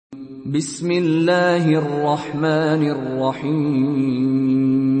بسم الله الرحمن الرحيم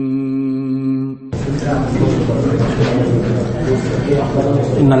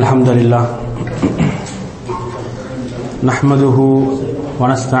إن الحمد لله نحمده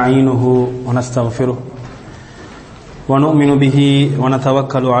ونستعينه ونستغفره ونؤمن به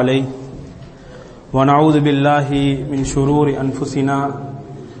ونتوكل عليه ونعوذ بالله من شرور أنفسنا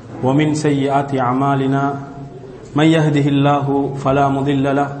ومن سيئات أعمالنا من يهده الله فلا مضل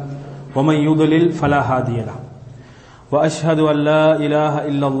له ومن يضلل فلا هادي له وأشهد أن لا إله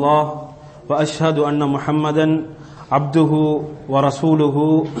إلا الله وأشهد أن محمدا عبده ورسوله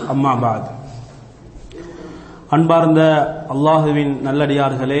أما بعد. அன்பார்ந்த அல்லாஹுவின்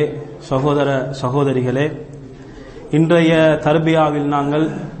நல்லடியார்களே, சகோதர சகோதரிகளே, இன்றைய தர்பியாவில் நாங்கள்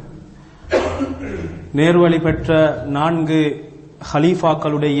நேர்வழி பெற்ற 4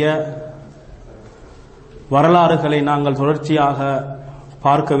 ஹலீஃபாக்களுடைய வரலாறுகளை நாங்கள் தொடர்ச்சியாக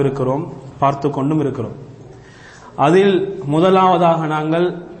பார்த்து கொண்டும் இருக்கிறோம். அதில் முதலாவதாக நாங்கள்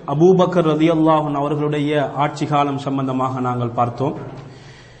அபூபக்கர் ரலியல்லாஹு அன்ஹு அவர்களுடைய ஆட்சி காலம் சம்பந்தமாக நாங்கள் பார்த்தோம்.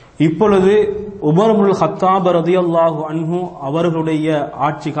 இப்பொழுது உமர் இப்னுல் கத்தாப் ரலியல்லாஹு அன்ஹு அவர்களுடைய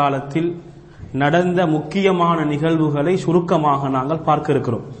ஆட்சி காலத்தில் நடந்த முக்கியமான நிகழ்வுகளை சுருக்கமாக நாங்கள் பார்க்க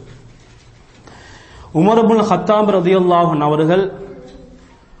இருக்கிறோம். உமர் இப்னுல் கத்தாப் ரலியல்லாஹு அன்ஹு அவர்கள்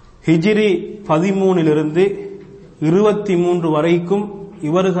ஹிஜ்ரி 13 23 வரைக்கும்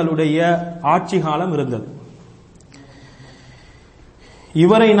இவர்களுடைய ஆட்சி காலம் இருந்தது.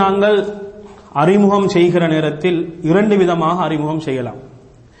 இவரை நாங்கள் அறிமுகம் செய்கிற நேரத்தில் 2 விதமாக அறிமுகம் செய்யலாம்.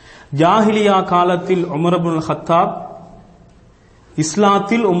 ஜாஹிலியா காலத்தில் உமர் இப்னுல் கத்தாப்,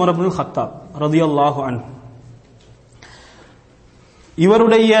 இஸ்லாத்தில் உமர் இப்னுல் கத்தாப் ரலியல்லாஹு அன்ஹு.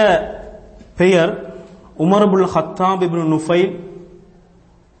 இவருடைய பெயர் Umar ibnul Khattab ibn Nufail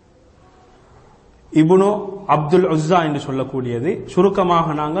ibn Abdul Uzza என்று சொல்லக்கூடியது. சுருக்கமாக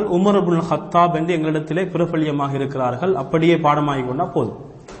நாங்கள் உமர் இப்னுல் கத்தாப் என்று எங்களிடத்திலே பிரபல்யமாக இருக்கிறார்கள், அப்படியே பாடமாகிக் கொண்டா போதும்.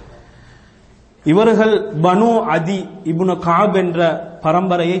 இவர்கள் பனு அதி இப்னு கஅப் என்ற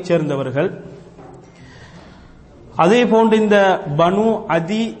பரம்பரையைச் சேர்ந்தவர்கள். அதே போன்று இந்த பனு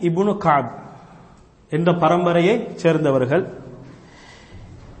அதி இப்னு கஅப் என்ற பரம்பரையைச் சேர்ந்தவர்கள்.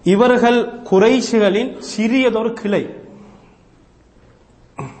 இவர்கள் குறைஷிகளின் சிறியதொரு கிளை.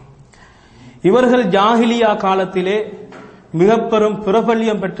 இவர்கள் ஜாஹிலியா காலத்திலே மிக பெரும்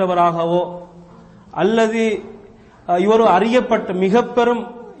பிரபல்யம் பெற்றவராகவோ அல்லது இவர் அறியப்பட்ட மிக பெரும்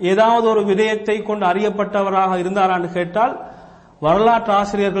ஏதாவது ஒரு விடயத்தை கொண்டு அறியப்பட்டவராக இருந்தாரான்னு கேட்டால் வரலாற்று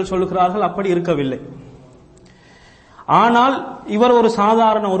ஆசிரியர்கள் சொல்லுகிறார்கள் அப்படி இருக்கவில்லை. ஆனால் இவர் ஒரு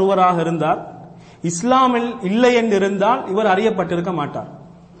சாதாரண ஒருவராக இருந்தார். இஸ்லாமில் இல்லை என்று இருந்தால் இவர் அறியப்பட்டிருக்க மாட்டார்.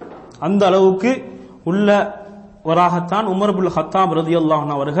 அந்த அளவுக்கு உள்ளவராகத்தான் உமர் இப்னுல் கத்தாப் ரலியல்லாஹு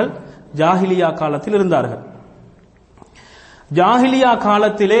அன்ஹு அவர்கள் ஜாஹிலியா காலத்தில் இருந்தார்கள். ஜாஹிலியா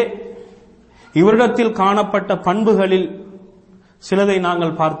காலத்திலே இவரிடத்தில் காணப்பட்ட பண்புகளில் சிலதை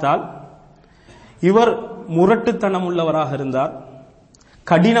நாங்கள் பார்த்தால், இவர் முரட்டுத்தனம் உள்ளவராக இருந்தார்,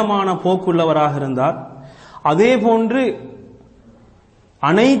 கடினமான போக்குள்ளவராக இருந்தார். அதே போன்று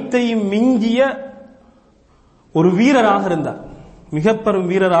அனைத்தையும் மிஞ்சிய ஒரு வீரராக இருந்தார். மிக பெரும்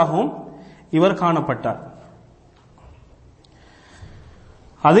வீரராகவும் இவர் காணப்பட்டார்.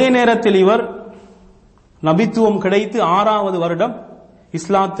 அதே நேரத்தில் இவர் நபித்துவம் கிடைத்து 6வது வருடம்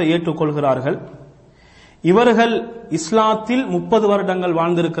இஸ்லாத்தை ஏற்றுக்கொள்கிறார்கள். இவர்கள் இஸ்லாத்தில் 30 வருடங்கள்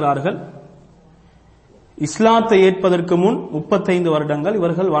வாழ்ந்திருக்கிறார்கள். இஸ்லாத்தை ஏற்பதற்கு முன் 35 வருடங்கள்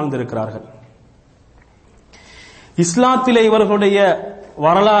இவர்கள் வாழ்ந்திருக்கிறார்கள். இஸ்லாத்திலே இவர்களுடைய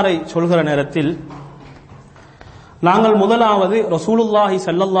வரலாறை சொல்கிற நேரத்தில் நாங்கள் முதலாவது ரசூலுல்லாஹி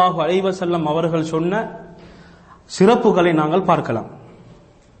ஸல்லல்லாஹு அலைஹி வஸல்லம் அவர்கள் சொன்ன சிறப்புகளை நாங்கள் பார்க்கலாம்.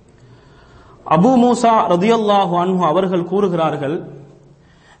 அபூ மூசா ரலியல்லாஹு அன்ஹு அவர்கள் கூறுகிறார்கள்,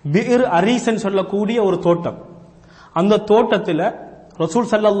 பிர் அரீசன் சொல்லக்கூடிய ஒரு தோட்டம், அந்த தோட்டத்தில் ரசூல்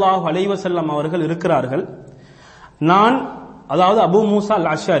ஸல்லல்லாஹு அலைஹி வஸல்லம் அவர்கள் இருக்கிறார்கள். நான், அதாவது அபூ மூசா அல்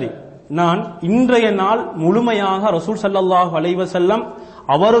அஷ்அரி, நான் இன்றைய நாள் முழுமையாக ரசூல் ஸல்லல்லாஹு அலைஹி வஸல்லம்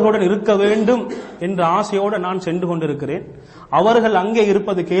அவர்களுடன் இருக்க வேண்டும் என்ற ஆசையோடு நான் சென்று கொண்டிருக்கிறேன். அவர்கள் அங்கே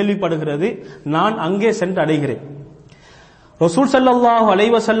இருப்பது கேள்விப்படுகிறது, நான் அங்கே சென்று அடைகிறேன். ரசூல் ஸல்லல்லாஹு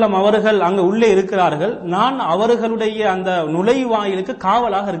அலைஹி வஸல்லம் அவர்கள் அங்கு உள்ளே இருக்கிறார்கள், நான் அவர்களுடைய அந்த நுழைவாயிலுக்கு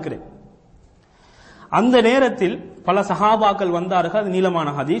காவலாக இருக்கிறேன். அந்த நேரத்தில் பல சஹாபாக்கள் வந்தார்கள், அது நீளமான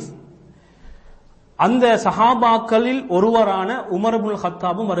ஹதீஸ். அந்த சஹாபாக்களில் ஒருவரான உமர் இப்னுல்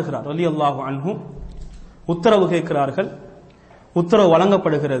கத்தாபும் வருகிறார் ரலியல்லாஹு அன்ஹு. உத்தரவு கேட்கிறார்கள், உத்தரவு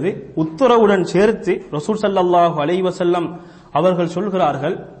வழங்கப்படுகிறது. உத்தரவுடன் சேர்த்து ரசூல் ஸல்லல்லாஹு அலைஹி வஸல்லம் அவர்கள்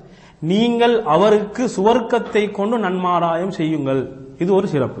சொல்கிறார்கள், நீங்கள் அவருக்கு சுவர்க்கத்தை கொண்டு நன்மாராயம் செய்யுங்கள். இது ஒரு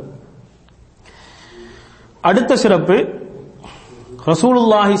சிறப்பு. அடுத்த சிறப்பு,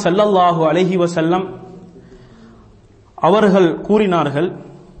 ரசூலுல்லாஹி ஸல்லல்லாஹு அலைஹி வஸல்லம் அவர்கள் கூறினார்கள்,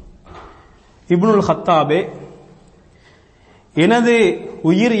 இப்னுல் ஹத்தாபே, எனது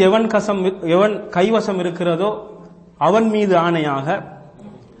உயிர் எவன் கைவசம் இருக்கிறதோ அவன் மீது ஆணையாக,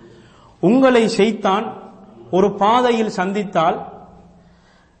 உங்களை ஷைத்தான் ஒரு பாதையில் சந்தித்தால்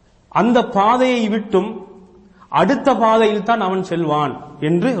அந்த பாதையை விட்டும் அடுத்த பாதையில் தான் அவன் செல்வான்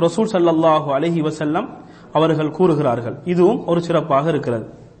என்று ரசூல் ஸல்லல்லாஹு அலைஹி வஸல்லம் அவர்கள் கூறுகிறார்கள். இதுவும் ஒரு சிறப்பாக இருக்கிறது.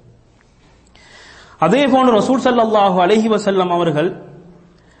 அதே போன்று ரசூல் ஸல்லல்லாஹு அலைஹி வஸல்லம் அவர்கள்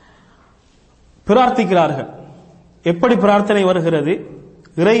பிரார்த்திக்கிறார்கள். எப்படி பிரார்த்தனை வருகிறது?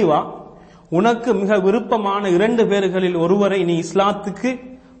 இறைவா, உனக்கு மிக விருப்பமான 2 பேர்களில் ஒருவரை நீ இஸ்லாத்துக்கு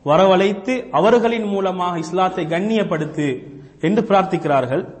வரவழைத்து அவர்களின் மூலமாக இஸ்லாத்தை கண்ணியப்படுத்து என்று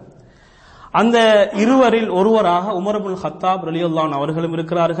பிரார்த்திக்கிறார்கள். அந்த இருவரில் ஒருவராக உமர் இப்னுல் ஹத்தாப் ரலியல்லாஹு அன்ஹு அவர்களும்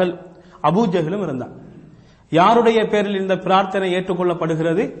இருக்கிறார்கள், அபூ ஜஹலும் இருந்தார். யாருடைய பேரில் இந்த பிரார்த்தனை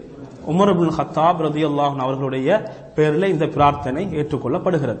ஏற்றுக்கொள்ளப்படுகிறது? உமர் இப்னுல் ஹத்தாப் ரலியல்லாஹு அன்ஹு அவர்களுடைய பேரில் இந்த பிரார்த்தனை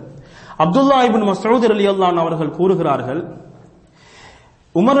ஏற்றுக்கொள்ளப்படுகிறது. அப்துல்லா இப்னு மஸ்ஊத் ரலியல்லாஹு அன்ஹு அவர்கள் கூறுகிறார்கள்,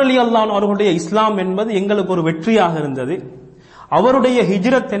 உமர் ரலியல்லாஹு அன்ஹு அவர்களுடைய இஸ்லாம் என்பது எங்களுக்கு ஒரு வெற்றியாக இருந்தது. அவருடைய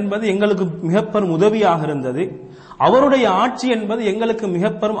ஹிஜ்ரத் என்பது எங்களுக்கு மிக பெரும் உதவியாக இருந்தது. அவருடைய ஆட்சி என்பது எங்களுக்கு மிக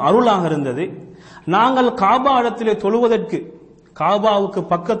பெரும் அருளாக இருந்தது. நாங்கள் காபா இடத்திலே தொழுவதற்கு, காபாவுக்கு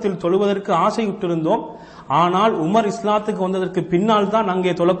பக்கத்தில் தொழுவதற்கு ஆசையுற்றிருந்தோம். ஆனால் உமர் இஸ்லாத்துக்கு வந்ததற்கு பின்னால் தான்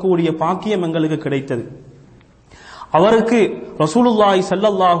அங்கே தொழக்கூடிய பாக்கியம் எங்களுக்கு கிடைத்தது. அவருக்கு ரசூலுல்லாஹி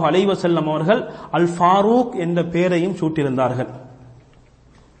ஸல்லல்லாஹு அலைஹி வஸல்லம் அவர்கள் அல் ஃபாரூக் என்ற பெயரையும் சூட்டியிருந்தார்கள்.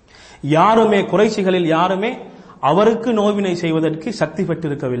 யாருமே, குறைஷிகளில் யாருமே அவருக்கு நோவினை செய்வதற்கு சக்தி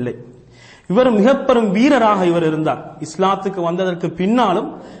பெற்றிருக்கவில்லை. இவர் மிக பெரும் வீரராக இவர் இருந்தார். இஸ்லாத்துக்கு வந்ததற்கு பின்னாலும்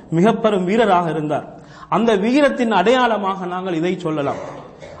மிக பெரும் வீரராக இருந்தார். அந்த வீரத்தின் அடையாளமாக நாங்கள் இதை சொல்லலாம்.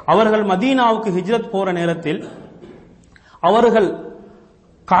 அவர்கள் மதீனாவுக்கு ஹிஜ்ரத் போற நேரத்தில் அவர்கள்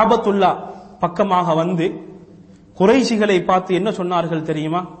காபத்துல்லா பக்கமாக வந்து குறைஷிகளை பார்த்து என்ன சொன்னார்கள்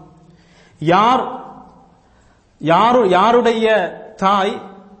தெரியுமா? யாருடைய தாய்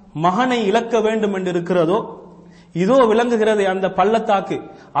மகனை இழக்க வேண்டும் என்று இருக்கிறதோ, இதோ விளங்குகிறது அந்த பள்ளத்தாக்கு,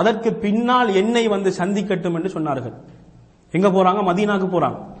 அதற்கு பின்னால் என்னை வந்து சந்திக்கட்டும் என்று சொன்னார்கள். எங்க போறாங்க? மதீனாக்கு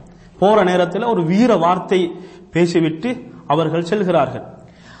போறாங்க. போற நேரத்தில் ஒரு வீர வார்த்தை பேசிவிட்டு அவர்கள் செல்கிறார்கள்.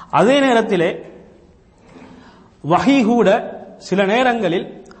 அதே நேரத்திலே வஹீ கூட சில நேரங்களில்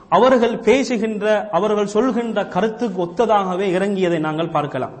அவர்கள் பேசுகின்ற, அவர்கள் சொல்கின்ற கருத்துக்கு ஒத்ததாகவே இறங்கியதை நாங்கள்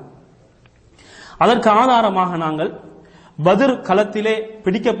பார்க்கலாம். அதற்கு ஆதாரமாக நாங்கள் பத்ர் களத்திலே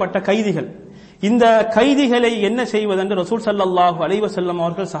பிடிக்கப்பட்ட கைதிகள், இந்த கைதிகளை என்ன செய்வதென்று ரசூல் ஸல்லல்லாஹு அலைஹி வஸல்லம்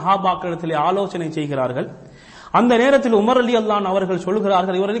அவர்கள் சஹாபாக்களிடத்திலே ஆலோசனை செய்கிறார்கள். அந்த நேரத்தில் உமர் ரலியல்லாஹு அன்ஹு அவர்கள்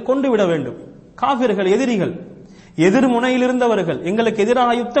சொல்கிறார்கள், இவர்களை கொண்டு விட வேண்டும். காஃபிர்கள், எதிரிகள், எதிர்முனையில் இருந்தவர்கள், எங்களுக்கு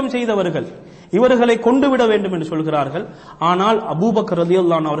எதிராக யுத்தம் செய்தவர்கள், இவர்களை கொண்டு விட வேண்டும் என்று சொல்கிறார்கள். ஆனால் அபூபக்கர்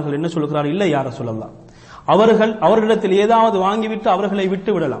ரலியல்லாஹு அன்ஹு அவர்கள் என்ன சொல்கிறார்கள்? இல்லை யா ரசூலல்லாஹ், அவர்களிடத்தில் ஏதாவது வாங்கிவிட்டு அவர்களை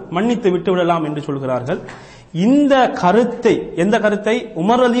விட்டு விடலாம், மன்னித்து விட்டு விடலாம் என்று சொல்கிறார்கள். இந்த கருத்தை, எந்த கருத்தை?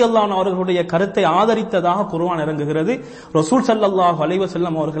 உமர் ரலியல்லாஹு அன்ஹு அவர்களுடைய கருத்தை ஆதரித்ததாக குர்ஆன் இறங்குகிறது. ரசூல் ஸல்லல்லாஹு அலைஹி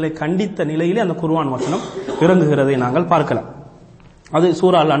வஸல்லம் அவர்களை கண்டித்த நிலையிலே அந்த குர்ஆன் வசனம் இறங்குகிறதை நாங்கள் பார்க்கலாம். அது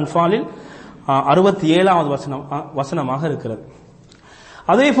சூரா அல் அன்ஃபாலில் 67வது வசனமாக இருக்கிறது.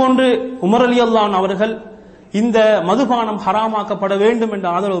 அதே போன்று உமர் ரலியல்லாஹு அன்ஹு அவர்கள் இந்த மதுபானம் ஹராமாக்கப்பட வேண்டும் என்று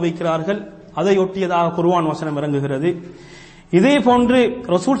ஆதரவு வைக்கிறார்கள். அதை ஒட்டியதாக குர்ஆன் வசனம் இறங்குகிறது. இதே போன்று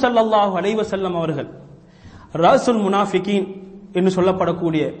ரசூல் ஸல்லல்லாஹு அலைஹி வஸல்லம் அவர்கள் ரஸுல் முனாஃபிகீன் என்று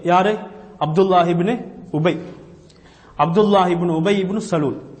சொல்லப்படக்கூடிய யாரு? அப்துல்லாஹ் இப்னு உபை இப்னு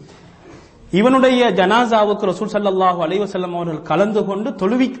சலூல், இவனுடைய ஜனாசாவுக்கு ரசூல் ஸல்லல்லாஹு அலைஹி வஸல்லம் அவர்கள் கலந்து கொண்டு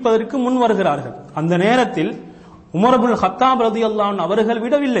தொழுவிப்பதற்கு முன் வருகிறார்கள். அந்த நேரத்தில் உமர் இப்னுல் ஹத்தாப் ரலியல்லாஹு அன்ஹு அவர்கள்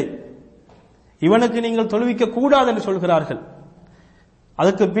விடவில்லை. இவனுக்கு நீங்கள் தொழுவிக்க கூடாது என்று சொல்கிறார்கள்.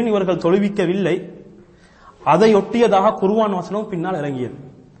 அதற்கு பின் இவர்கள் தொழுவிக்கவில்லை. அதை ஒட்டியதாக குர்ஆன் வசனம் பின்னால் இறங்கியது.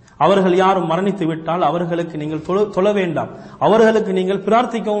 அவர்கள் யாரும் மரணித்து விட்டால் அவர்களுக்கு நீங்கள் தொழ வேண்டாம், அவர்களுக்கு நீங்கள்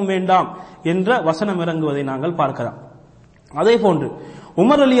பிரார்த்திக்கவும் வேண்டாம் என்ற வசனம் இறங்குவதை நாங்கள் பார்க்கலாம். அதே போன்று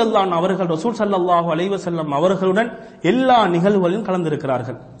உமர் ரலியல்லாஹு அன்ஹு அவர்கள் ரசூல் ஸல்லல்லாஹு அலைஹி வஸல்லம் அவர்களுடன் எல்லா நிகழ்வுகளிலும்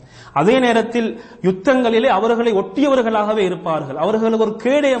கலந்திருக்கிறார்கள். அதே நேரத்தில் யுத்தங்களிலே அவர்களை ஒட்டியவர்களாகவே இருப்பார்கள். அவர்களுக்கு ஒரு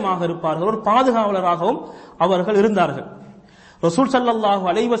கேடயமாக இருப்பார்கள், ஒரு பாதுகாவலராகவும் அவர்கள் இருந்தார்கள். ரசூல் ஸல்லல்லாஹு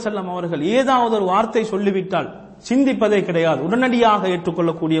அலைஹி வஸல்லம் அவர்கள் ஏதாவது ஒரு வார்த்தை சொல்லிவிட்டால் சிந்திப்பதே கிடையாது, உடனடியாக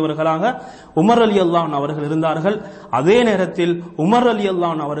ஏற்றுக்கொள்ளக்கூடியவர்களாக உமர் ரலியல்லாஹு அன்ஹு அவர்கள் இருந்தார்கள். அதே நேரத்தில் உமர்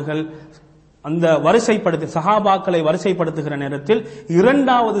ரலியல்லாஹு அன்ஹு அவர்கள் அந்த சஹாபாக்களை வரிசைப்படுத்துகிற நேரத்தில்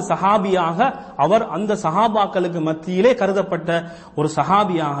 2வது சஹாபியாக அவர் அந்த சஹாபாக்களுக்கு மத்தியிலே கருதப்பட்ட ஒரு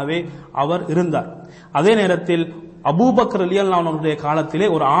சஹாபியாகவே அவர் இருந்தார். அதே நேரத்தில் அபூபக்கர் ரலியல்லாஹு அன்ஹுடைய காலத்திலே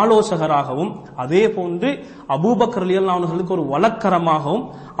ஒரு ஆலோசகராகவும் அதே போன்று அபூபக்கர் ரலியல்லாஹு அன்ஹுவுக்கு ஒரு வழக்கரமாகவும்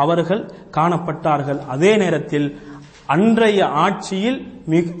அவர்கள் காணப்பட்டார்கள். அதே நேரத்தில் அன்றைய ஆட்சியில்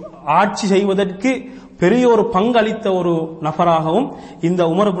ஆட்சி செய்வதற்கு பெரிய ஒரு பங்களித்த ஒரு நபராகவும் இந்த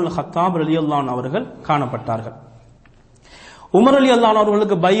உமர் இப்னு கத்தாப் ரலியல்லாஹு அன்ஹு அவர்கள் காணப்பட்டார்கள். உமர் ரலியல்லாஹு அன்ஹு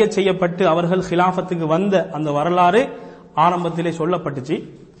அவர்களுக்கு பைஅத் செய்யப்பட்டு அவர்கள் ஹிலாஃபத்துக்கு வந்த அந்த வரலாறு ஆரம்பத்திலே சொல்லப்பட்டுச்சு.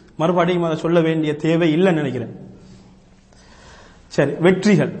 மறுபடியும் அதை சொல்ல வேண்டிய தேவை இல்லைன்னு நினைக்கிறேன். சரி,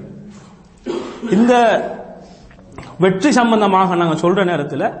 வெற்றிகள். இந்த வெற்றி சம்பந்தமாக நாங்கள் சொல்ற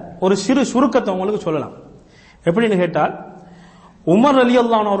நேரத்தில் ஒரு சிறு சுருக்கத்தை உங்களுக்கு சொல்லலாம். எப்படின்னு கேட்டால், உமர்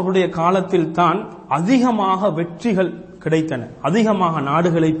ரலியல்லாஹு அன்ஹு அவர்களுடைய காலத்தில் தான் அதிகமாக வெற்றிகள் கிடைத்தன. அதிகமாக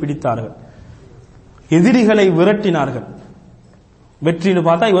நாடுகளை பிடித்தார்கள், எதிரிகளை விரட்டினார்கள். வெற்றின்னு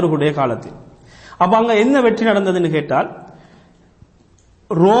பார்த்தா இவர்களுடைய காலத்தில். அப்ப அங்க என்ன வெற்றி நடந்ததுன்னு கேட்டால்,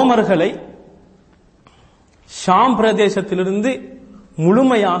 ரோமர்களை ஷாம் பிரதேசத்திலிருந்து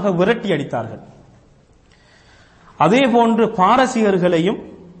முழுமையாக விரட்டி அடித்தார்கள். அதே போன்று பாரசீகர்களையும்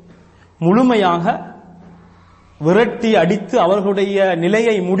முழுமையாக விரட்டி அடித்து அவர்களுடைய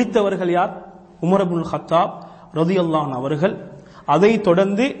நிலையை முடித்தவர்கள் யார்? உமர் இப்னு கத்தாப் ரலியல்லாஹு அன்ஹு அவர்கள். அதை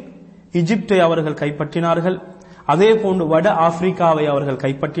தொடர்ந்து எகிப்தை அவர்கள் கைப்பற்றினார்கள். அதே போன்று வட ஆப்பிரிக்காவை அவர்கள்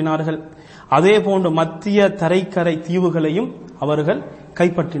கைப்பற்றினார்கள். அதே போன்று மத்திய தரைக்கரை தீவுகளையும் அவர்கள்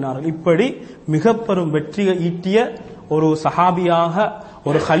கைப்பற்றினார்கள். இப்படி மிக பெரும் வெற்றியை ஈட்டிய ஒரு சஹாபியாக,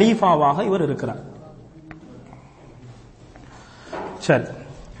 ஒரு ஹலீஃபாவாக இவர் இருக்கிறார். சரி,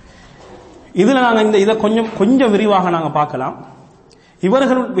 இதுல நாங்க இதை கொஞ்சம் விரிவாக நாங்க பார்க்கலாம்.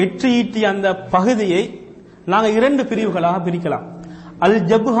 இவர்கள் வெற்றி ஈட்டிய அந்த பகுதியை நாங்க 2 பிரிவுகளாக பிரிக்கலாம். அல்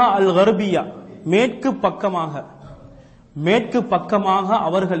ஜப்ஹா அல் கர்பியா, மேற்கு பக்கமாக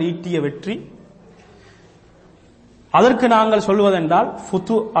அவர்கள் ஈட்டிய வெற்றி. அதற்கு நாங்கள் சொல்வதென்றால்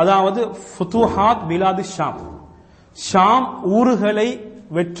அதாவது ஃபுதுஹாத் பிலாது ஷாம், ஷாம் ஊர்களை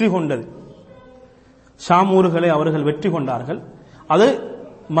வெற்றி கொண்டது. ஷாம் ஊர்களை அவர்கள் வெற்றி கொண்டார்கள். அது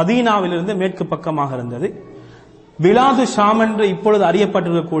மதீனாவிலிருந்து மேற்கு பக்கமாக இருந்தது. பிலாது ஷாம் என்று இப்பொழுது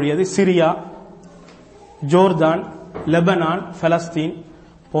அறியப்பட்டிருக்கக்கூடியது சிரியா, ஜோர்தான், லெபனான், பலஸ்தீன்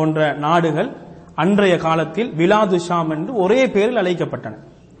போன்ற நாடுகள் அன்றைய காலத்தில் பிலாது ஷாம் என்று ஒரே பெயரில் அழைக்கப்பட்டன.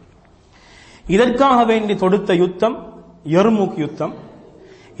 இதற்காக வேண்டி தொடுத்த யுத்தம் யர்முக் யுத்தம்.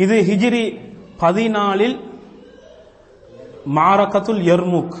 இது ஹிஜ்ரி 14 மாரகத்துல்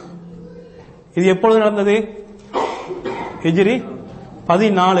யர்முக். இது எப்பொழுது நடந்தது? ஹிஜ்ரி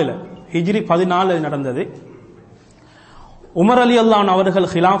 14 நடந்தது. உமர் ரலியல்லாஹு அன்ஹு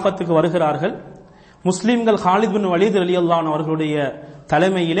அவர்கள் ஹிலாஃபத்துக்கு வருகிறார்கள். முஸ்லிம்கள் காலித் பின் வலீத் ரலியல்லாஹு அன்ஹு அவர்களுடைய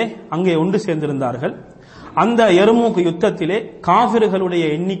தலைமையிலே அங்கே ஒன்று சேர்ந்திருந்தார்கள். அந்த யர்முக் யுத்தத்திலே காஃபிர்களுடைய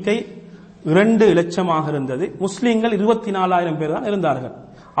எண்ணிக்கை 2 லட்சமாக இருந்தது. முஸ்லிம்கள் 24,000 பேர் தான் இருந்தார்கள்.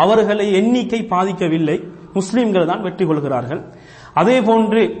 அவர்களை எண்ணிக்கை பாதிக்கவில்லை, முஸ்லிம்கள் தான் வெற்றி கொள்கிறார்கள். அதே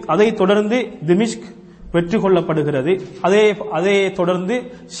போன்று அதை தொடர்ந்து திமிஷ்க் வெற்றி கொள்ளப்படுகிறது. அதே தொடர்ந்து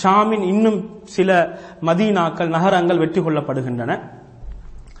ஷாமின் இன்னும் சில மதீனாக்கள், நகரங்கள் வெற்றி கொள்ளப்படுகின்றன.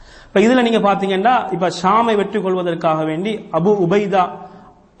 இப்ப இதுல நீங்க பாத்தீங்கன்னா, இப்ப ஷாமை வெற்றி கொள்வதற்காக வேண்டி அபு உபைதா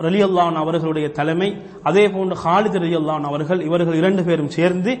ரலியல்லாஹு அன்ஹு அவர்களுடைய தலைமை, அதே போன்று காலித் ரலியல்லாஹு அன்ஹு அவர்கள், இவர்கள் 2 பேரும்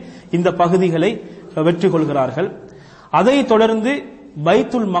சேர்ந்து இந்த பகுதிகளை வெற்றி கொள்கிறார்கள். அதை தொடர்ந்து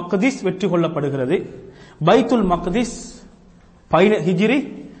பைத்துல் மக்திஸ் வெற்றி கொள்ளப்படுகிறது. பைத்துல் மக்திஸ் ஹிஜ்ரி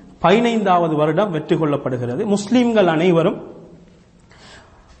 15வது வருடம் வெற்றி கொள்ளப்படுகிறது. முஸ்லிம்கள் அனைவரும்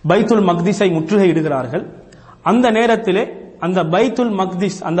பைத்துல் மக்திஸை முற்றுகையிடுகிறார்கள். அந்த நேரத்திலே அந்த பைத்துல்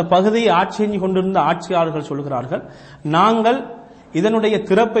மக்திஸ் அந்த பகுதியை ஆட்சி செய்து கொண்டிருந்த ஆட்சியாளர்கள் சொல்கிறார்கள், நாங்கள் இதனுடைய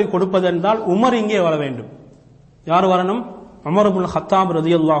திறப்பை கொடுப்பதென்றால் உமர் இங்கே வர வேண்டும். யார் வரணும்? உமர் இப்னு கத்தாப்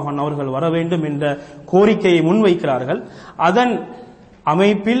ரலியல்லாஹு அன்ஹு அவர்கள் வர வேண்டும் என்ற கோரிக்கையை முன்வைக்கிறார்கள். அதன்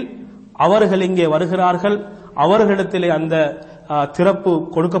அமைப்பில் அவர்கள் இங்கே வருகிறார்கள். அவர்களிடத்திலே அந்த திறப்பு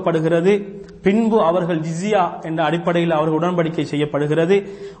கொடுக்கப்படுகிறது. பின்பு அவர்கள் ஜிஸியா என்ற அடிப்படையில் அவர்கள் உடன்படிக்கை செய்யப்படுகிறது.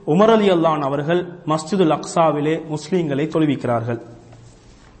 உமர் ரலியல்லாஹு அன்ஹு அவர்கள் மஸ்ஜிதுல் அக்ஸாவிலே முஸ்லிம்களை தொழுவிக்கிறார்கள்.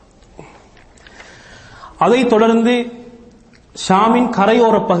 அதைத் தொடர்ந்து ஷாமின்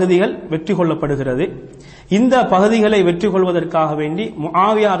கரையோர பகுதிகள் வெற்றி கொள்ளப்படுகிறது. இந்த பகுதிகளை வெற்றி கொள்வதற்காக வேண்டி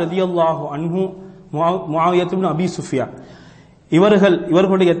முஆவியா ரலியல்லாஹு அன்ஹு, முஆவியா இப்னு அபி சுஃபியான்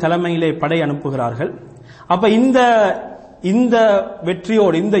இவர்களுடைய தலைமையிலே படை அனுப்புகிறார்கள். அப்ப இந்த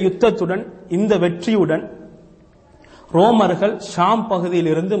வெற்றியோடு, இந்த யுத்தத்துடன், இந்த வெற்றியுடன் ரோமர்கள் ஷாம் பகுதியில்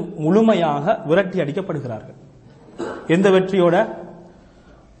இருந்து முழுமையாக விரட்டி அடிக்கப்படுகிறார்கள். எந்த வெற்றியோட?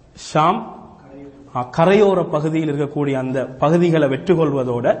 ஷாம் கரையோர பகுதியில் இருக்கக்கூடிய அந்த பகுதிகளை வெற்றி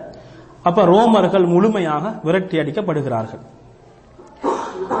கொள்வதோட அப்ப ரோமர்கள் முழுமையாக விரட்டி அடிக்கப்படுகிறார்கள்.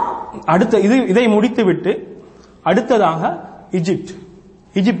 அடுத்த இதை முடித்துவிட்டு அடுத்ததாக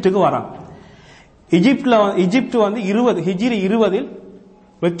எகிப்துக்கு வராங்க. எகிப்து வந்து 20 ஹிஜ்ரி 20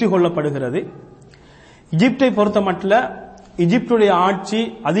 வெற்றி கொள்ளப்படுகிறது. எகிப்தை பொறுத்த மட்டும் எகிப்துடைய ஆட்சி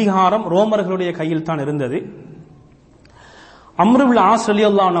அதிகாரம் ரோமர்களுடைய கையில் தான் இருந்தது. அம்ர் இப்னு ஆஸ்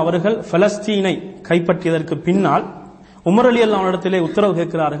ரலியல்லாஹு அன்ஹு அவர்கள் பலஸ்தீனை கைப்பற்றியதற்கு பின்னால் உமர் ரலியல்லாஹு அன்ஹு இடத்திலே உத்தரவு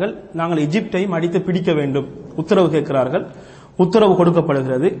கேட்கிறார்கள், நாங்கள் எகிப்தையும் அடித்து பிடிக்க வேண்டும் உத்தரவு கேட்கிறார்கள். உத்தரவு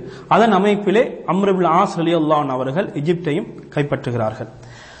கொடுக்கப்படுகிறது. அதன் அமைப்பிலே அம்ர் இப்னு ஆஸ் ரலியல்லாஹு அன்ஹு அவர்கள் எகிப்தையும் கைப்பற்றுகிறார்கள்.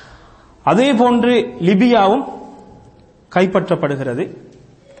 அதே போன்று லிபியாவும் கைப்பற்றப்படுகிறது.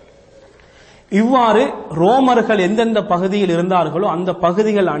 இவ்வாறு ரோமர்கள் எந்தெந்த பகுதியில் இருந்தார்களோ அந்த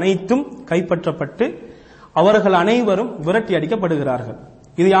பகுதிகள் அனைத்தும் கைப்பற்றப்பட்டு அவர்கள் அனைவரும் விரட்டி அடிக்கப்படுகிறார்கள்.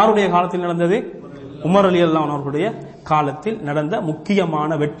 இது யாருடைய காலத்தில் நடந்தது? உமர் ரலியல்லாஹு அன்ஹு அவர்களுடைய காலத்தில் நடந்த முக்கியமான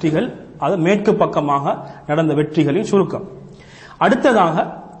வெற்றிகள். அது மேற்கு பக்கமாக நடந்த வெற்றிகளின் சுருக்கம். அடுத்ததாக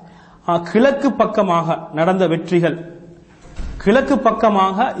கிழக்கு பக்கமாக நடந்த வெற்றிகள். கிழக்கு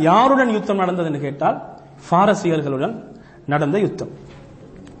பக்கமாக யாருடன் யுத்தம் நடந்தது என்று கேட்டால் பாரசீகர்களுடன் நடந்த யுத்தம்.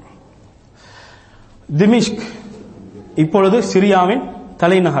 திமிஷ்க், இப்பொழுது சிரியாவின்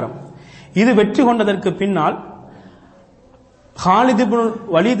தலைநகரம், இது வெற்றி கொண்டதற்கு பின்னால் காலித் இப்னு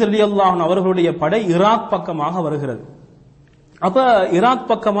வலீத் ரலியல்லாஹு அன்ஹு அவர்களுடைய படை ஈராக் பக்கமாக வருகிறது. அப்ப ஈராக்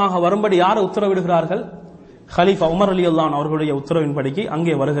பக்கமாக வரும்படி யார் உத்தரவிடுகிறார்கள்? ஹலீஃபா உமர் ரலியல்லாஹு அன்ஹு அவர்களுடைய உத்தரவின்படிக்கு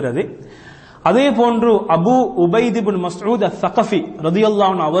அங்கே வருகிறது. அதே போன்று அபு உபைத் இப்னு மஸ்ஊத் அஸ்-ஸகஃபி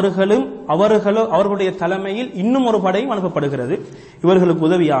ரலியல்லாஹு அன்ஹு அவர்களுடைய தலைமையில் இன்னும் ஒரு படையும் அனுப்பப்படுகிறது இவர்களுக்கு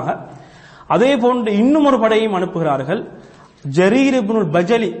உதவியாக. அதே போன்று இன்னும் ஒரு படையும் அனுப்புகிறார்கள். ஜரீர் இப்னுல்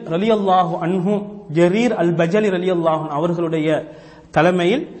பஜலி ரலியல்லாஹு அன்ஹு, ஜரீர் அல் பஜலி ரலியல்லாஹு அன்ஹு அவர்களுடைய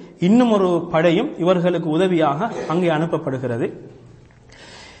தலைமையில் இன்னும் ஒரு படையும் இவர்களுக்கு உதவியாக அங்கே அனுப்பப்படுகிறது.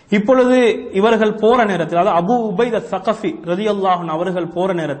 இப்பொழுது இவர்கள் போற நேரத்தில், அதாவது அபு உபைத் அஸ்-ஸகஃபி ரலியல்லாஹு அன்ஹு அவர்கள் போற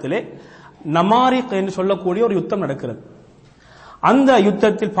நேரத்திலே நமாரிக் என்று சொல்லக்கூடிய ஒரு யுத்தம் நடக்கிறது. அந்த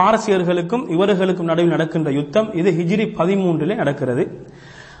யுத்தத்தில் பாரசீகர்களுக்கும் இவர்களுக்கும் நடுவில் நடக்கின்ற யுத்தம் இது ஹிஜ்ரி 13 நடக்கிறது.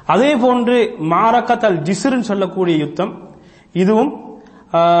 அதே போன்று மாரகத் அல் ஜிஸ்ர் சொல்லக்கூடிய யுத்தம், இதுவும்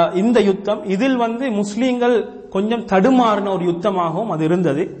இந்த யுத்தம் இதில் முஸ்லீம்கள் கொஞ்சம் தடுமாறின ஒரு யுத்தமாகவும் அது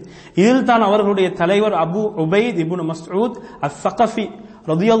இருந்தது. இதில் தான் அவர்களுடைய தலைவர் அபு உபைத் இப்னு மஸ்ஊத் அஸ்-ஸகஃபி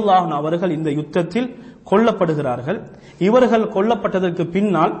ரலியல்லாஹு அன்ஹு அவர்கள் இந்த யுத்தத்தில் கொல்லப்படுகிறார்கள். இவர்கள் கொல்லப்பட்டதற்கு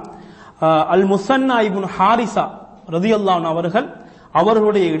பின்னால் அல் முசன்னா இப்னு ஹாரிசா ரலியல்லாஹு அன்ஹு அவர்கள்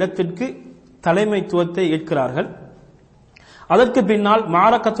அவர்களுடைய இடத்திற்கு தலைமைத்துவத்தை ஏற்கிறார்கள். அதற்கு பின்னால்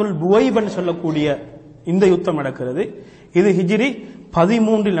மாரகத்துல் புவைபன் சொல்லக்கூடிய இந்த யுத்தம் நடக்கிறது. இது ஹிஜ்ரி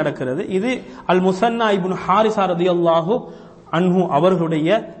 13 நடக்கிறது. இது அல் முசன்னா இப்னு ஹாரிசா ரலியல்லாஹு அன்ஹு அவர்களுடைய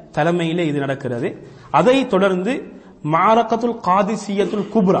தலைமையிலே இது நடக்கிறது. அதை தொடர்ந்து மாரகத்துல் காதிசியத்துல்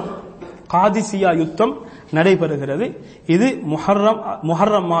குப்ரா, காதிசியா யுத்தம் நடைபெறுகிறது. இது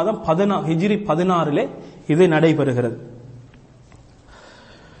முஹர்ரம் மாதம் ஹிஜ்ரி 16 இது நடைபெறுகிறது.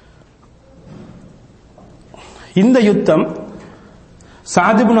 இந்த யுத்தம்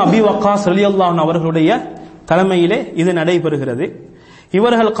சஅத் இப்னு அபி வக்காஸ் ரலியல்லாஹு அன்ஹு அவர்களுடைய தலைமையிலே இது நடைபெறுகிறது.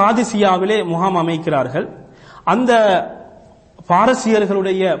 இவர்கள் காதிசியாவிலே முகாம் அமைக்கிறார்கள். அந்த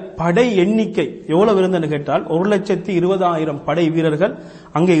பாரசீகர்களுடைய படை எண்ணிக்கை எவ்வளவு இருந்தது கேட்டால் 1,20,000 படை வீரர்கள்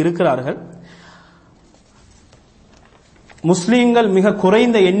அங்கே இருக்கிறார்கள். முஸ்லீம்கள் மிக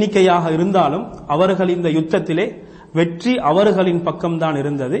குறைந்த எண்ணிக்கையாக இருந்தாலும் அவர்கள் இந்த யுத்தத்திலே வெற்றி அவர்களின் பக்கம்தான்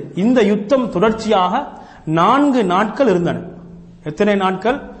இருந்தது. இந்த யுத்தம் தொடர்ச்சியாக 4 நாட்கள் இருந்தன. எத்தனை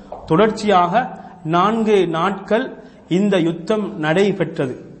நாட்கள்? தொடர்ச்சியாக 4 நாட்கள் இந்த யுத்தம்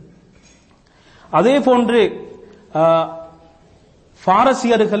நடைபெற்றது. அதே போன்று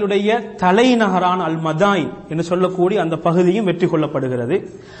பாரசீகர்களுடைய தலைநகரான அல் மதாயின் என்று சொல்லக்கூடிய அந்த பகுதியும் வெற்றி கொள்ளப்படுகிறது.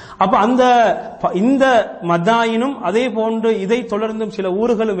 அப்ப இந்த மதாயினும் அதே போன்று இதை தொடர்ந்தும் சில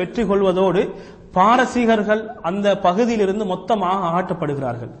ஊர்களும் வெற்றி கொள்வதோடு பாரசீகர்கள் அந்த பகுதியிலிருந்து மொத்தமாக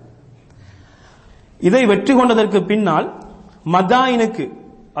அகற்றப்படுகிறார்கள். இதை வெற்றி கொண்டதற்கு பின்னால் மதாயினுக்கு,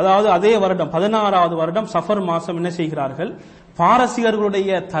 அதாவது அதே வருடம் 16வது வருடம் சஃபர் மாசம் என்ன செய்கிறார்கள்? பாரசீகர்களுடைய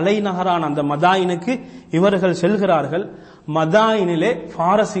தலைநகரான அந்த மதாயினுக்கு இவர்கள் செல்கிறார்கள். மதாயினிலே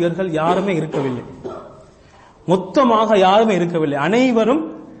பாரசீகர்கள் யாருமே இருக்கவில்லை, மொத்தமாக யாருமே இருக்கவில்லை. அனைவரும்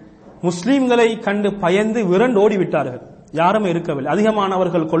முஸ்லிம்களை கண்டு பயந்து விரண்டு ஓடிவிட்டார்கள். யாருமே இருக்கவில்லை.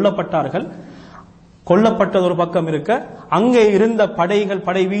 அதிகமானவர்கள் கொல்லப்பட்டார்கள். கொல்லப்பட்டது ஒரு பக்கம் இருக்க, அங்கே இருந்த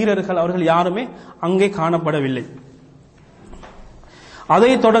படை வீரர்கள் அவர்கள் யாருமே அங்கே காணப்படவில்லை.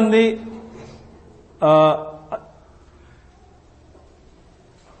 அதைத் தொடர்ந்து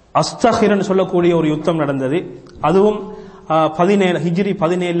அஸ்தஹிரன் சொல்லக்கூடிய ஒரு யுத்தம் நடந்தது. அதுவும் ஹிஜ்ரி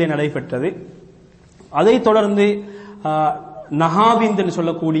 17 நடைபெற்றது. அதைத் தொடர்ந்து நஹாவிந்த் என்று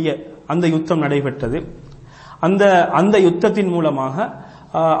சொல்லக்கூடிய அந்த யுத்தம் நடைபெற்றது. அந்த யுத்தத்தின் மூலமாக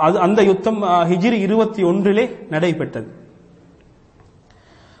அந்த யுத்தம் ஹிஜ்ரி 21 நடைபெற்றது.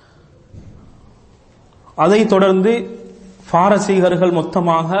 அதைத் தொடர்ந்து பாரசீகர்கள்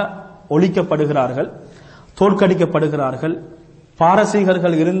மொத்தமாக ஒழிக்கப்படுகிறார்கள், தோற்கடிக்கப்படுகிறார்கள்.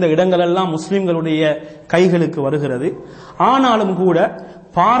 பாரசீகர்கள் இருந்த இடங்களெல்லாம் முஸ்லிம்களுடைய கைகளுக்கு வருகிறது. ஆனாலும் கூட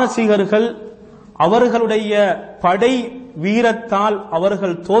பாரசீகர்கள் அவர்களுடைய படை வீரத்தால்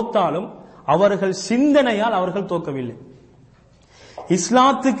அவர்கள் தோத்தாலும் அவர்கள் சிந்தனையால் அவர்கள் தோக்கவில்லை.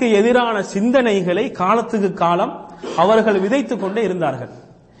 இஸ்லாத்துக்கு எதிரான சிந்தனைகளை காலத்துக்கு காலம் அவர்கள் விதைத்துக் கொண்டே இருந்தார்கள்.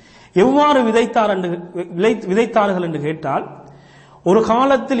 எவ்வாறு விதைத்தார்கள் என்று கேட்டால், ஒரு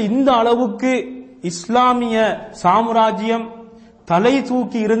காலத்தில் இந்த அளவுக்கு இஸ்லாமிய சாம்ராஜ்யம் தலை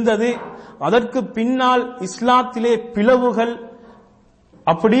தூக்கி இருந்தது. அதற்கு பின்னால் இஸ்லாத்திலே பிளவுகள்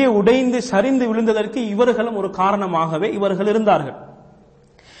அப்படியே உடைந்து சரிந்து விழுந்ததற்கு இவர்களும் ஒரு காரணமாகவே இவர்கள் இருந்தார்கள்.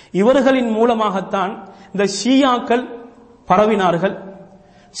 இவர்களின் மூலமாகத்தான் இந்த ஷியாக்கள் பரவினார்கள்.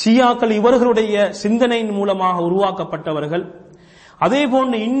 ஷியாக்கள் இவர்களுடைய சிந்தனையின் மூலமாக உருவாக்கப்பட்டவர்கள். அதே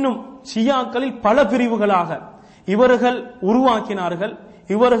போன்று இன்னும் ஷியாக்களில் பல பிரிவுகளாக இவர்கள் உருவாக்கினார்கள்.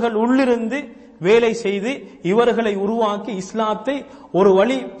 இவர்கள் உள்ளிருந்து வேலை செய்து இவர்களை உருவாக்கி இஸ்லாத்தை ஒரு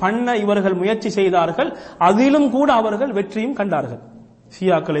வழி பண்ண இவர்கள் முயற்சி செய்தார்கள். அதிலும் கூட அவர்கள் வெற்றியும் கண்டார்கள்.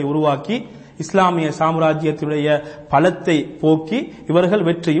 ஷியாக்களை உருவாக்கி இஸ்லாமிய சாம்ராஜ்யத்தினுடைய பலத்தை போக்கி இவர்கள்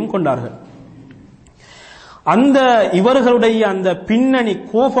வெற்றியும் கொண்டார்கள். அந்த இவர்களுடைய அந்த பின்னணி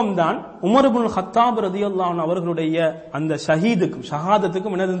கோபம்தான் உமர் இப்னுல் கத்தாப் ரலியல்லாஹு அன்ஹு அவர்களுடைய அந்த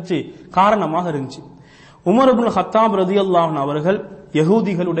ஷஹாதத்துக்கும் என்ன இருந்துச்சு, காரணமாக இருந்துச்சு. உமர் இப்னுல் கத்தாப் ரலியல்லாஹு அன்ஹு அவர்கள்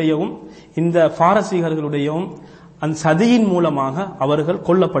யகூதிகளுடையவும் இந்த பாரசீகர்களுடையவும் அந்த சதியின் மூலமாக அவர்கள்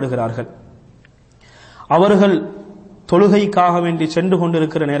கொல்லப்படுகிறார்கள். அவர்கள் தொழுகைக்காக வேண்டி சென்று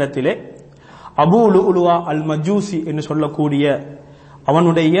கொண்டிருக்கிற நேரத்திலே அபூ லுஅலுவா அல் மஜூசி என்று சொல்லக்கூடிய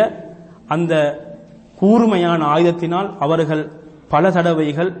அவனுடைய அந்த கூர்மையான ஆயுதத்தினால் அவர்கள் பல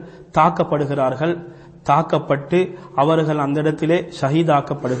தடவைகள் தாக்கப்படுகிறார்கள். தாக்கப்பட்டு அவர்கள் அந்த இடத்திலே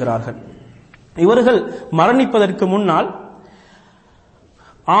ஷஹீதாக்கப்படுகிறார்கள். இவர்கள் மரணிப்பதற்கு முன்னால்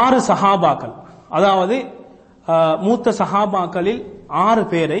 6 சஹாபாக்கள், அதாவது மூத்த சஹாபாக்களில் 6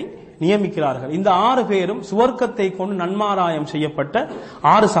 பேரை நியமிக்கிறார்கள். இந்த 6 பேரும் சுவர்க்கத்தை கொண்டு நன்மாராயம் செய்யப்பட்ட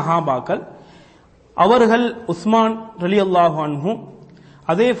 6 சஹாபாக்கள். அவர்கள் உஸ்மான் ரலியல்லாஹு அன்ஹு,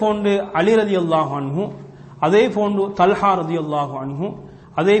 அதே போன்று அலி ரலியல்லாஹு அன்ஹு, அதே போன்று தல்ஹா ரலியல்லாஹு அன்ஹு,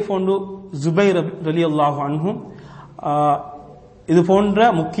 அதே போன்று ஜுபைர் ரலியல்லாஹு அன்ஹு, இது போன்ற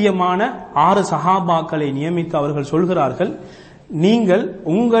முக்கியமான 6 சஹாபாக்களை நியமித்து அவர்கள் சொல்கிறார்கள், நீங்கள்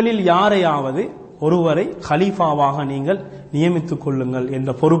உங்களில் யாரையாவது ஒருவரை கலீஃபாவாக நீங்கள் நியமித்துக் கொள்ளுங்கள் என்ற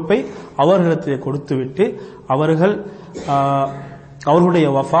பொறுப்பை அவர்களிடத்தில் கொடுத்துவிட்டு அவர்களுடைய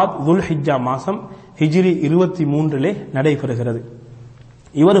வஃபாத் துல்ஹிஜ்ஜா மாசம் ஹிஜ்ரி 23 நடைபெறுகிறது.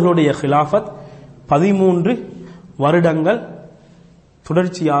 இவர்களுடைய ஹிலாஃபத் 13 வருடங்கள்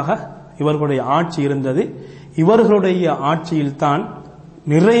தொடர்ச்சியாக இவர்களுடைய ஆட்சி இருந்தது. இவர்களுடைய ஆட்சியில்தான்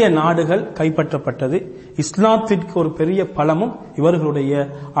நிறைய நாடுகள் கைப்பற்றப்பட்டது. இஸ்லாத்திற்கு ஒரு பெரிய பலமும் இவர்களுடைய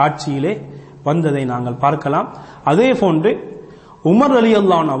ஆட்சியிலே வந்ததை நாங்கள் பார்க்கலாம். அதே போன்று உமர்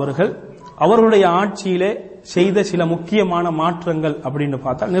ரலியல்லாஹு அன்ஹு அவர்கள் அவர்களுடைய ஆட்சியிலே செய்த சில முக்கியமான மாற்றங்கள் அப்படின்னு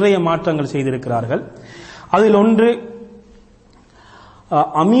பார்த்தா நிறைய மாற்றங்கள் செய்திருக்கிறார்கள். அதில் ஒன்று,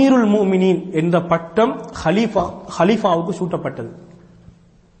 அமீருல் முஃமினீன் என்ற பட்டம் ஹலீஃபாவுக்கு சூட்டப்பட்டது.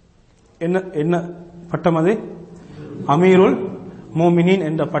 என்ன பட்டம் அது? அமீருல் முஃமினீன்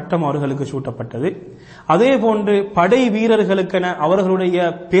என்ற பட்டம் அவர்களுக்கு சூட்டப்பட்டது. அதே போன்று படை வீரர்களுக்கென அவர்களுடைய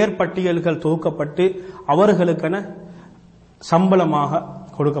பேர் பட்டியல்கள் தொகுக்கப்பட்டு அவர்களுக்கென சம்பளமாக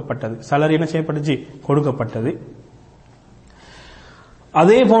கொடுக்கப்பட்டது, சலரி என்ன செய்யப்பட்டுச்சு, கொடுக்கப்பட்டது.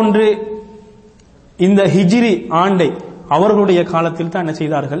 அதே போன்று இந்த ஹிஜ்ரி ஆண்டை அவர்களுடைய காலத்தில் தான் என்ன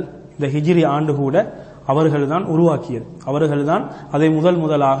செய்தார்கள், இந்த ஹிஜ்ரி ஆண்டு கூட அவர்கள் தான் உருவாக்கியது, அவர்கள் தான் அதை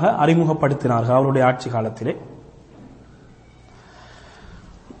முதலாக அறிமுகப்படுத்தினார்கள் அவருடைய ஆட்சி காலத்திலே.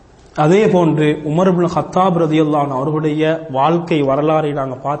 அதே போன்று உமர் இப்னுல் கத்தாப் ரலியல்லாஹு அன்ஹு அவர்களுடைய வாழ்க்கை வரலாறை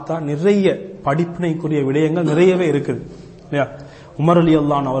நாங்கள் பார்த்தா நிறைய படிப்பினைக்குரிய விடயங்கள் நிறையவே இருக்குது இல்லையா. உமர்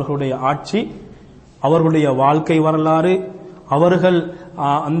ரலியல்லாஹு அன்ஹு அவர்களுடைய ஆட்சி, அவர்களுடைய வாழ்க்கை வரலாறு, அவர்கள்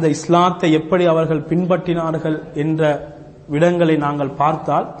அந்த இஸ்லாத்தை எப்படி அவர்கள் பின்பற்றினார்கள் என்ற விடங்களை நாங்கள்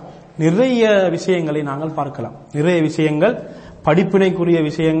பார்த்தால் நிறைய விஷயங்களை நாங்கள் பார்க்கலாம். நிறைய விஷயங்கள், படிப்பினைக்குரிய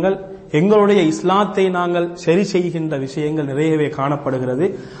விஷயங்கள், எங்களுடைய இஸ்லாத்தை நாங்கள் சரி செய்கின்ற விஷயங்கள் நிறையவே காணப்படுகிறது.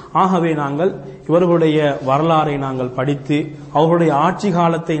 ஆகவே நாங்கள் இவர்களுடைய வரலாறை நாங்கள் படித்து, அவர்களுடைய ஆட்சி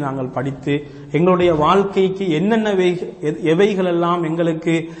காலத்தை நாங்கள் படித்து, எங்களுடைய வாழ்க்கைக்கு என்னென்ன எவைகளெல்லாம்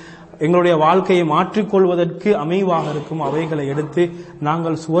எங்களுடைய வாழ்க்கையை மாற்றிக்கொள்வதற்கு அமைவாக இருக்கும் அவைகளை எடுத்து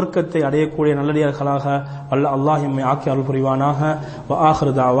நாங்கள் சுவர்க்கத்தை அடையக்கூடிய நல்லடியார்களாக அல்லாஹ் எம்மை ஆக்கி அருள் புரிவானாக. வ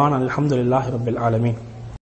ஆகிரு தஅவானா அல்ஹம்துலில்லாஹி ரப்பில் ஆலமீன்.